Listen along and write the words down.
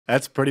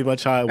That's pretty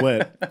much how it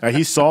went.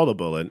 He saw the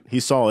bullet. He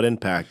saw it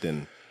impact,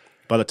 and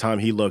by the time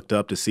he looked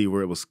up to see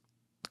where it was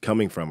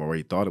coming from or where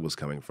he thought it was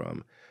coming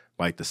from,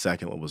 like the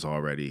second one was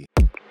already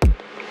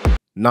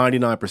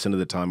 99% of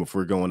the time, if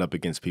we're going up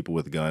against people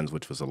with guns,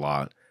 which was a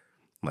lot,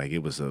 like it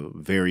was a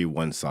very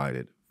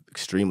one-sided,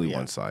 extremely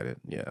one-sided.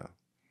 Yeah.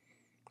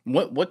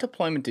 What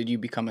deployment did you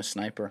become a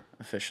sniper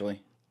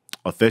officially?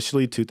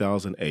 Officially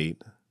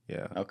 2008.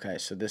 Yeah. Okay,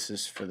 so this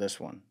is for this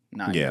one,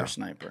 not your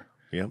sniper.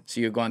 Yeah.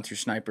 So you're going through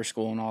sniper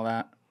school and all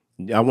that?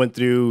 I went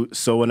through,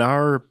 so in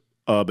our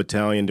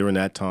battalion during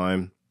that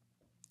time,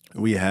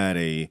 we had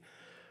I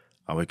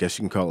guess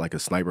you can call it like a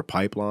sniper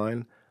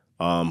pipeline.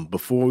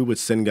 Before we would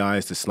send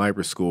guys to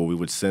sniper school, we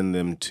would send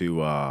them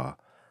to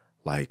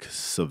like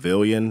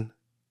civilian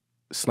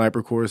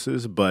sniper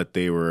courses, but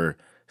they were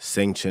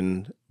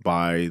sanctioned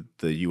by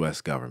the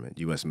U.S. government,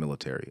 U.S.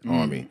 military,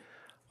 Army.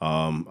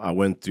 I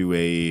went through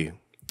a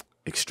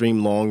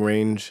extreme long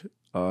range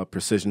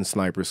precision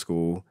sniper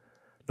school.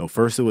 No,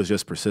 first it was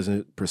just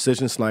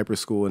precision sniper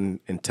school in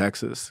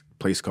Texas, a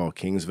place called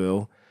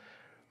Kingsville.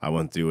 I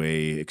went through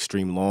a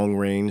extreme long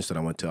range, then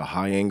I went to a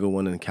high angle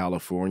one in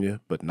California,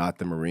 but not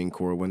the Marine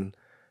Corps one.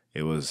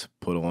 It was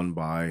put on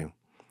by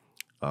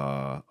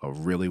a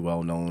really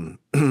well-known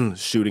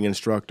shooting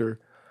instructor.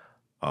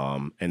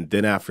 And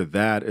then after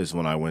that is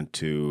when I went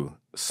to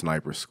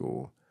sniper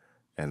school.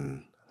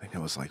 And I think it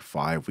was like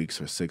 5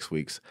 weeks or 6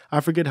 weeks. I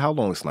forget how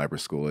long sniper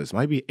school is. It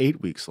might be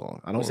 8 weeks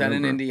long. I don't remember. Was that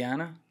in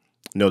Indiana?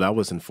 No, that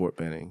was in Fort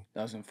Benning.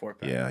 That was in Fort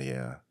Benning.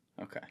 Yeah.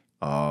 Okay.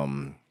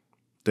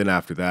 Then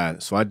after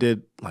that, so I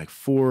did like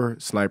 4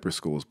 sniper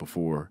schools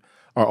before,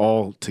 or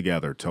all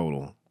together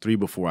total. 3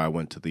 before I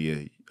went to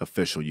the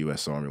official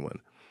U.S. Army one.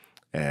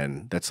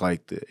 And that's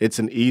like, it's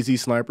an easy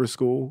sniper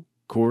school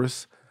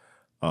course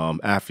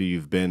after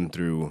you've been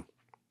through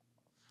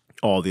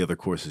all the other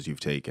courses you've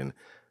taken.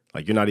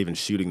 Like you're not even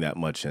shooting that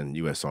much in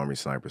U.S. Army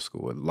sniper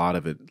school. A lot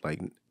of it,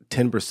 like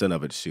 10%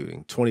 of it's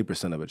shooting,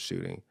 20% of it's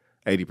shooting,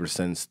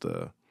 80%'s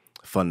the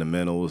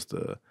fundamentals,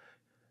 the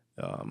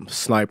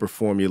sniper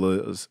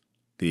formulas,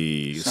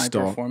 the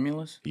sniper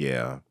formulas?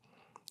 Yeah.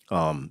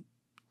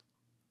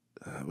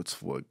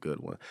 What's a good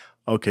one?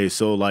 Okay,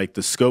 so like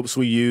the scopes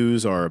we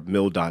use are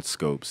mil-dot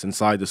scopes.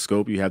 Inside the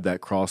scope, you have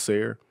that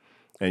crosshair,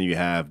 and you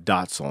have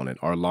dots on it,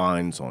 or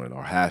lines on it,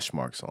 or hash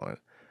marks on it.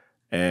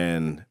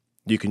 And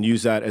you can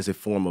use that as a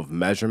form of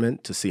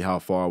measurement to see how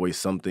far away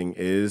something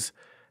is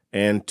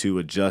and to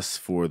adjust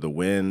for the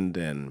wind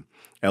and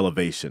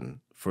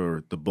elevation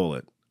for the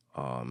bullet.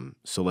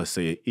 So let's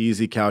say an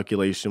easy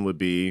calculation would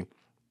be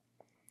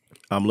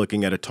I'm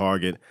looking at a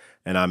target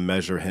and I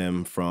measure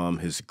him from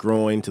his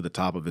groin to the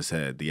top of his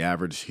head. The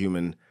average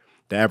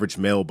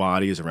male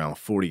body is around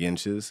 40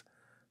 inches,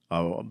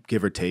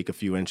 give or take a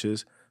few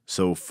inches.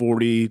 So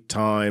 40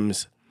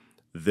 times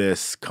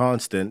this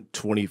constant,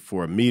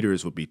 24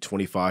 meters, would be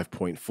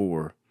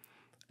 25.4.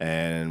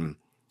 And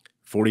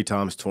 40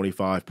 times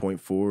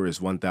 25.4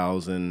 is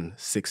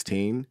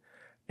 1,016.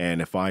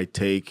 And if I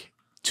take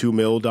 2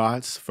 mil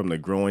dots from the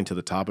groin to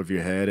the top of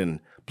your head and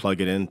plug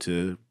it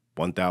into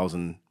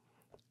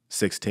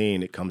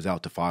 1,016, it comes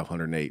out to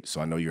 508.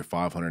 So I know you're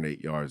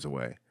 508 yards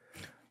away.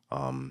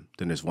 Then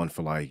there's one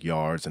for like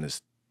yards, and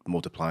it's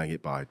multiplying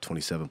it by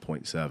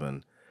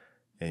 27.7,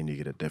 and you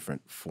get a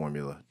different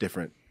formula,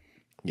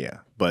 yeah.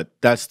 But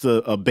that's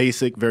a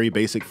basic, very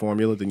basic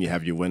formula. Then you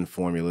have your wind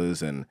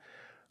formulas, and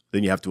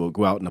then you have to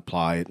go out and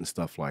apply it and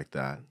stuff like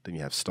that. Then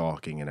you have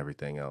stalking and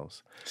everything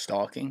else.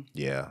 Stalking?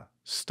 Yeah.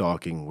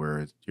 Stalking,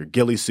 where your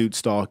ghillie suit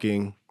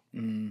stalking,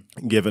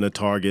 given a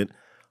target,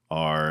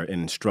 or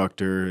an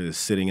instructor is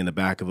sitting in the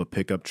back of a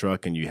pickup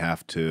truck and you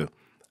have to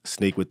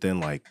sneak within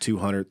like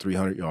 200,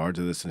 300 yards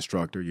of this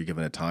instructor. You're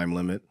given a time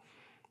limit.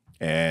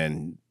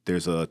 And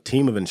there's a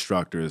team of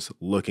instructors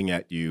looking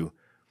at you.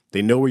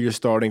 They know where you're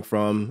starting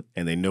from,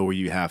 and they know where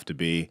you have to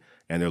be,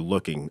 and they're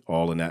looking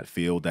all in that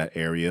field, that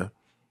area.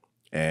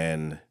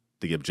 And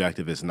the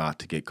objective is not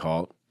to get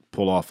caught,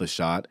 pull off a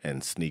shot,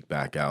 and sneak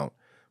back out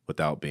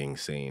without being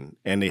seen.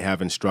 And they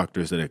have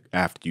instructors that,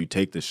 after you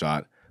take the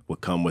shot, will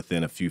come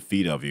within a few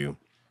feet of you.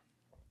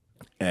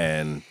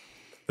 And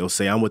they'll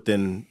say, I'm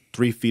within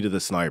 3 feet of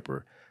the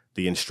sniper.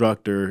 The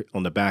instructor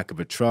on the back of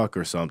a truck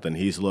or something,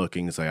 he's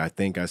looking, it's like, I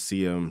think I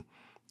see him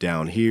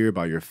down here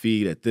by your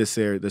feet at this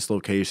area, this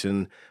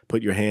location.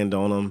 Put your hand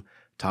on him,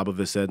 top of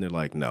his head, and they're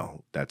like,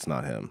 no, that's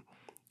not him.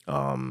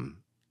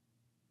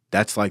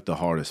 That's like the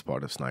hardest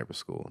part of sniper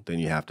school. Then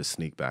you have to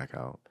sneak back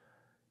out.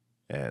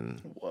 And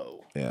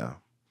whoa. Yeah.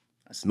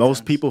 That's Most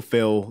intense. people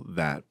fail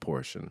that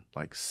portion,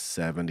 like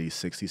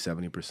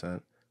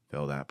 70%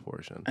 fail that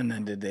portion. And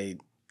then did they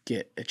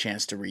get a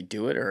chance to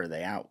redo it, or are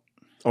they out?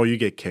 Oh, you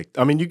get kicked.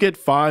 I mean, you get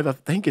 5, I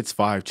think it's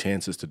 5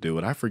 chances to do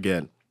it. I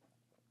forget.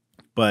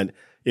 But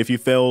if you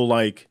fail,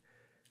 like,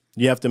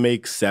 you have to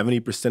make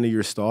 70% of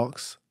your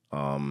stalks.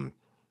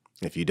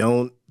 If you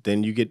don't,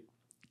 then you get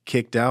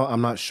kicked out.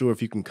 I'm not sure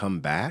if you can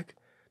come back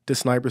to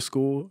sniper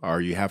school,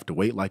 or you have to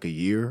wait like a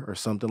year or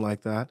something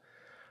like that.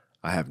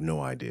 I have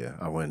no idea.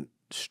 I went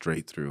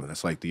straight through.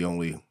 That's like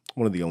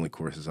one of the only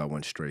courses I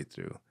went straight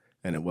through.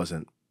 And it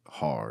wasn't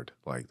hard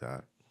like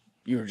that.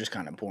 You were just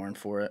kind of born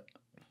for it.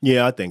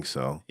 Yeah, I think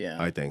so. Yeah.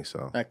 I think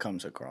so. That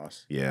comes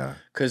across. Yeah.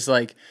 Because,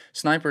 like,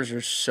 snipers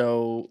are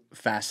so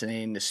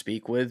fascinating to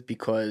speak with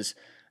because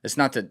it's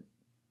not to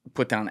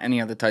put down any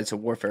other types of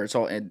warfare.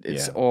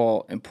 It's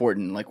all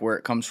important, like, where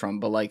it comes from.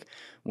 But, like,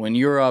 when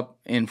you're up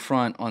in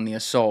front on the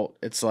assault,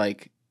 it's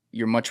like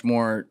you're much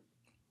more,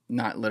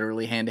 not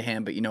literally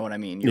hand-to-hand, but you know what I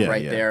mean. You're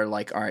there,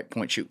 like, all right,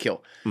 point, shoot,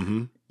 kill.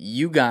 Mm-hmm.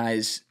 You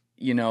guys...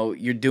 You know,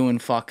 you're doing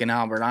fucking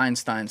Albert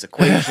Einstein's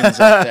equations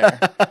up there,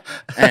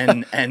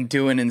 and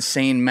doing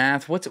insane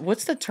math.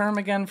 What's the term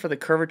again for the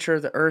curvature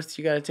of the Earth?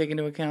 You got to take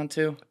into account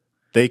too.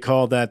 They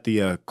call that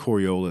the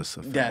Coriolis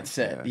effect. That's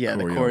it. Yeah,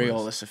 the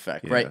Coriolis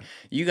effect, right?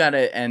 You got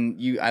to,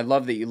 I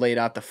love that you laid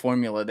out the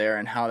formula there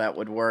and how that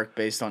would work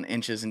based on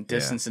inches and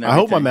distance and everything.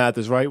 I hope my math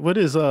is right. What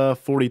is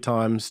 40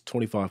 times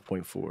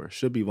 25.4?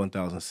 Should be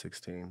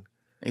 1016.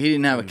 He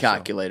didn't have a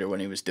calculator when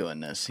he was doing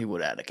this. He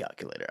would have had a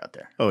calculator out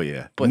there. Oh,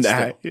 yeah. But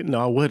no,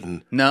 I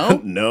wouldn't. No?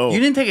 No.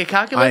 You didn't take a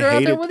calculator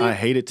out there with you? I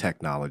hated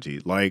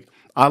technology. Like,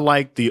 I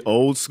like the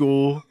old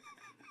school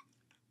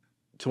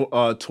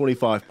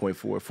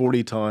 25.4.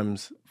 40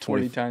 times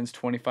 20. 40 times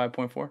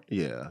 25.4?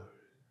 Yeah.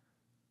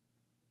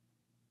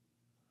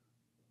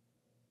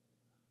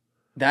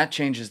 That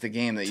changes the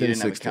game that you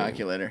didn't have a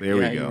calculator. There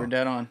we go. You were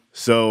dead on.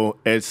 So,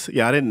 I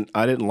didn't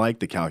like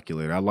the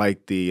calculator. I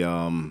liked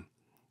the...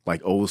 like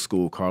old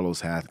school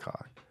Carlos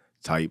Hathcock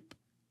type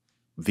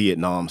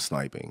Vietnam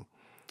sniping.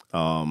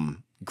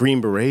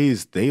 Green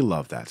Berets, they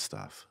love that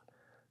stuff,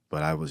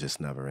 but I was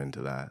just never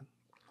into that.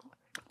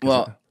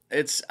 Well,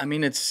 it's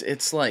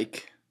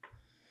like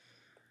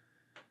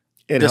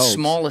the helps.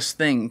 smallest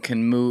thing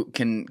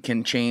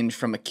can change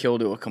from a kill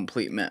to a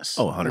complete miss.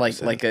 Oh,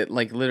 100%.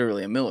 Like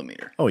literally a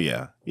millimeter. Oh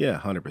yeah,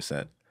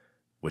 100%.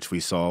 Which we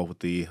saw with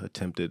the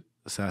attempted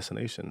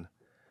assassination.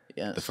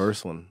 Yes. The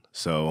first one.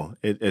 So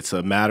it's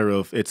a matter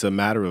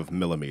of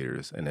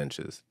millimeters and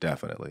inches,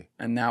 definitely.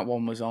 And that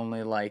one was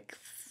only like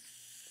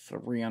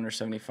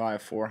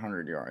 375,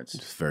 400 yards.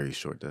 It's very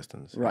short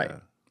distance. Right. Yeah.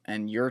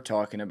 And you're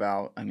talking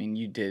about,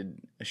 you did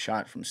a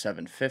shot from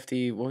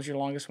 750. What was your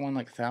longest one?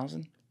 Like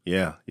 1,000?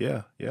 Yeah.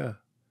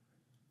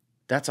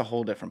 That's a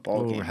whole different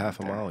ballgame. Over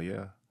half a mile,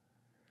 yeah.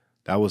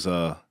 That was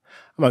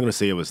I'm not going to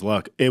say it was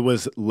luck. It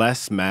was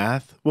less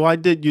math. Well, I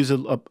did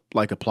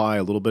apply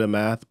a little bit of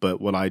math,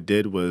 but what I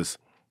did was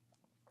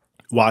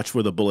watch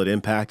where the bullet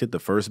impacted, the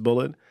first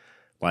bullet.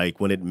 Like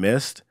when it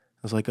missed, I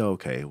was like, oh,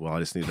 okay, well, I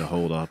just need to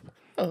hold up.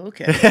 Oh,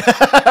 okay.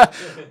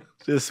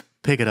 Just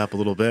pick it up a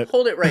little bit.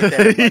 Hold it right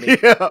there, buddy.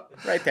 Yeah.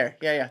 Right there.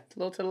 Yeah. A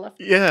little to the left.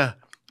 Yeah.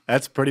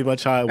 That's pretty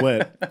much how it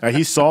went.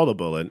 He saw the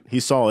bullet. He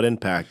saw it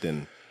impact,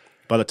 and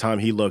by the time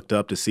he looked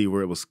up to see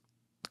where it was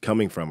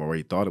coming from or where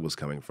he thought it was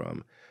coming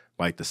from,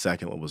 like the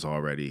second one was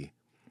already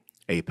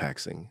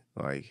apexing.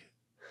 Like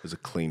it was a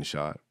clean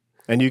shot.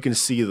 And you can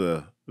see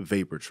the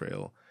vapor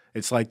trail.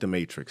 It's like the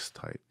Matrix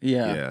type.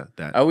 Yeah.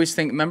 I always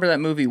think, remember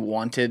that movie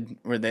Wanted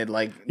where they'd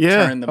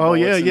turn the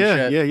bullets and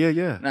shit?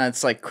 Yeah. No,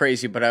 it's like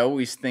crazy, but I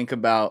always think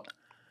about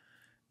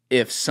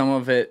if some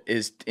of it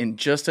is in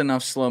just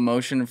enough slow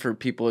motion for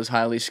people as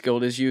highly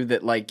skilled as you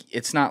that like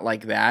it's not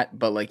like that,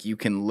 but like you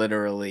can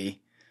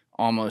literally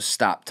almost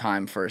stop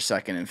time for a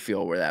second and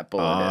feel where that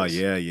bullet is.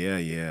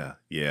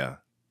 Yeah.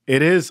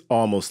 It is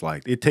almost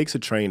like it takes a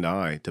trained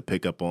eye to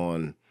pick up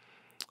on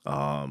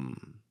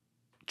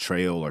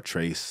trail or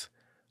trace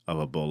of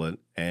a bullet,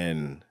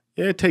 and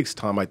it takes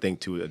time, I think,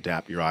 to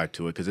adapt your eye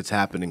to it because it's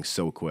happening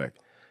so quick.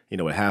 At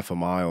half a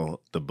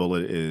mile, the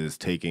bullet is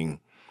taking,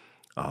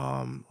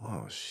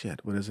 what is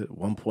it,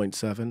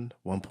 1.7,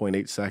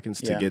 1.8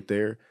 seconds to get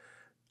there.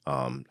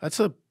 That's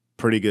a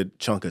pretty good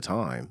chunk of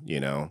time,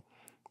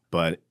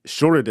 But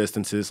shorter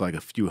distances, like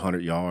a few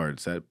hundred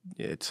yards,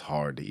 it's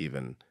hard to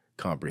even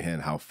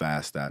comprehend how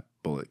fast that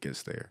bullet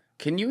gets there.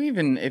 Can you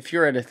even, if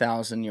you're at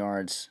 1,000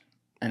 yards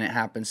and it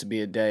happens to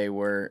be a day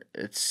where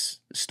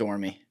it's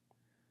stormy,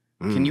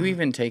 can you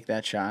even take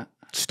that shot?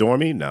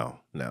 Stormy? No.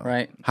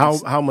 Right?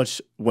 How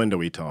much wind are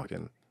we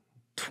talking?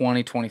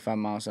 20, 25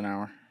 miles an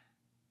hour.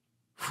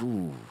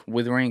 Ooh.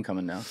 With rain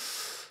coming down.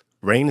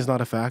 Rain is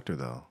not a factor,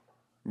 though.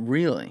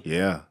 Really?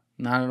 Yeah.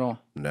 Not at all?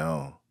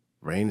 No.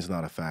 Rain's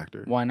not a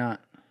factor. Why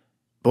not?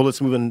 Bullets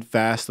moving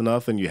fast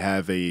enough, and you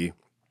have you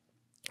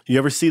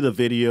ever see the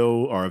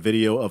video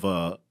of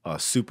a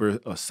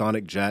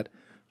sonic jet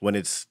when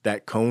it's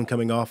that cone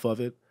coming off of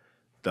it?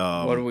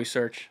 What do we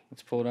search?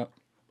 Let's pull it up.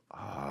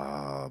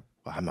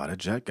 I'm not a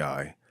jet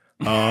guy.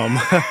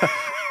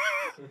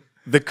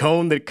 The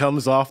cone that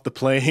comes off the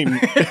plane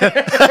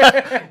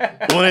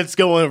when it's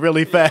going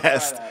really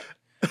fast.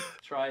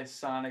 Try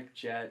sonic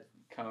jet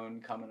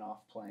cone coming off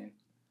plane.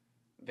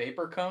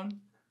 Vapor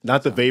cone?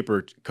 Not the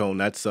vapor cone.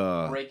 That's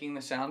breaking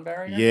the sound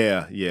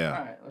barrier. Yeah.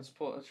 All right, let's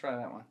try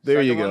that one. There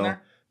Second you go.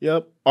 There?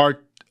 Yep.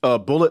 Our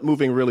bullet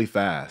moving really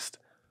fast.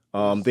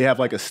 They have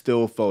like a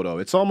still photo.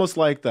 It's almost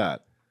like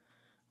that.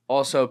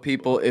 Also,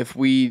 people, if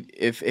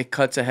it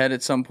cuts ahead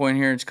at some point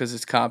here, it's because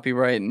it's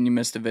copyright and you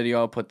missed the video.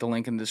 I'll put the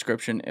link in the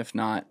description. If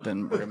not,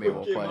 then we're gonna be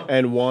able to play it.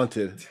 And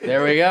Wanted.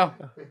 There we go.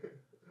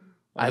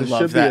 I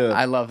love that.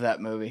 I love that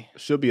movie.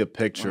 Should be a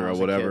picture or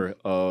whatever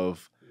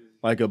of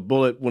like a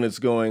bullet when it's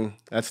going.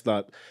 That's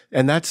not,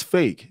 and that's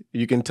fake.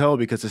 You can tell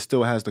because it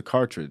still has the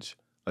cartridge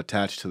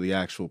attached to the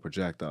actual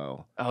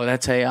projectile. Oh,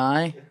 that's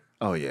AI?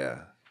 Oh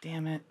yeah.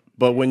 Damn it.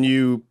 But when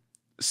you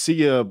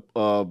see a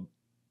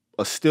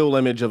still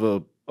image of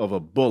a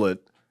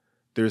bullet,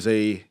 there's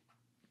a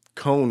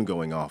cone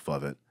going off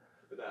of it.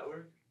 Would that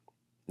work?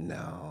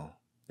 No,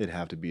 it'd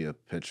have to be a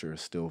picture, a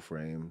still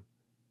frame.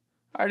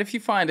 All right, if you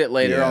find it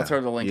later, I'll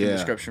throw the link in the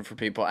description for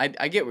people. I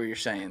get what you're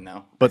saying,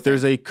 though. But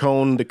there's a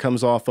cone that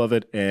comes off of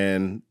it,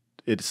 and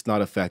it's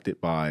not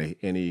affected by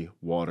any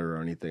water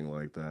or anything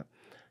like that.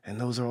 And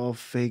those are all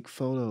fake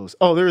photos.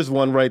 Oh, there's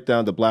one right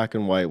down, the black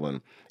and white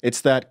one. It's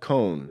that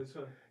cone. This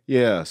one?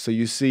 Yeah, so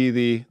you see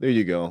there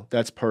you go.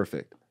 That's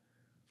perfect.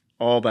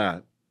 All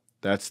that.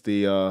 That's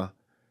the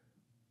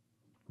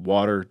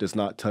water does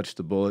not touch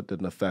the bullet,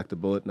 doesn't affect the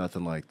bullet,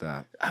 nothing like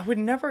that. I would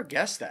never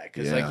guess that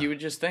because, like, you would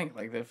just think,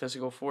 like, the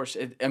physical force.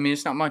 I mean,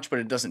 it's not much, but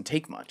it doesn't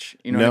take much.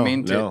 You know what I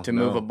mean? To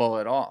move a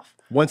bullet off.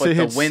 But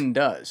the wind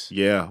does.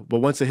 Yeah, but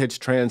once it hits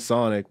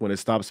transonic, when it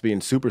stops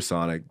being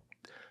supersonic,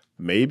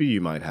 maybe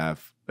you might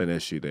have an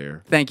issue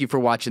there. Thank you for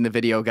watching the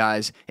video,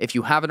 guys. If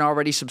you haven't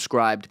already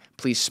subscribed,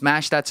 please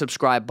smash that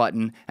subscribe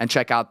button and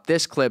check out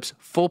this clip's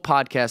full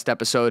podcast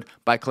episode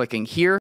by clicking here